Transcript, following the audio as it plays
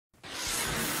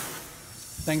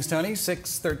Thanks, Tony.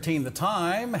 6:13 the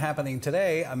time. Happening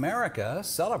today, America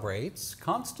celebrates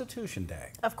Constitution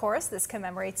Day. Of course, this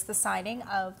commemorates the signing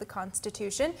of the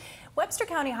Constitution. Webster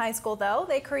County High School, though,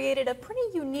 they created a pretty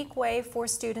unique way for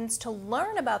students to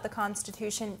learn about the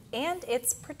Constitution and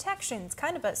its protections.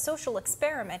 Kind of a social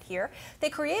experiment here. They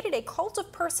created a cult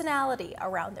of personality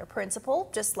around their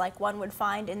principle, just like one would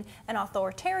find in an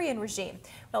authoritarian regime.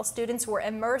 Well, students were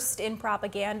immersed in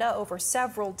propaganda over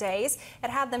several days. It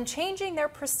had them changing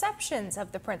their perceptions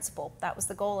of the principle. That was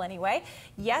the goal anyway.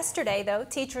 Yesterday, though,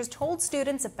 teachers told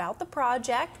students about the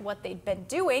project, what they'd been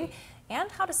doing,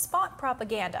 and how to spot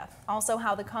propaganda. Also,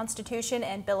 how the Constitution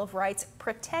and Bill of Rights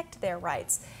protect their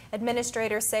rights.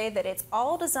 Administrators say that it's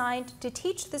all designed to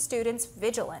teach the students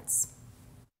vigilance.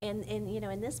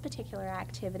 In this particular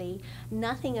activity,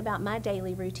 nothing about my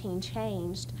daily routine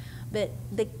changed, but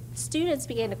the students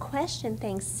began to question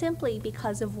things simply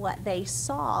because of what they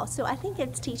saw. So I think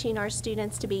it's teaching our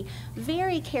students to be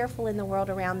very careful in the world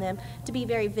around them, to be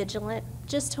very vigilant,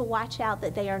 just to watch out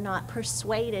that they are not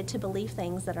persuaded to believe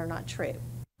things that are not true.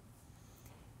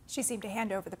 She seemed to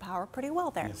hand over the power pretty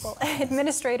well there. Yes. Well,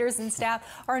 administrators and staff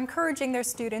are encouraging their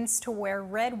students to wear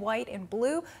red, white, and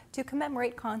blue to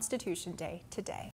commemorate Constitution Day today.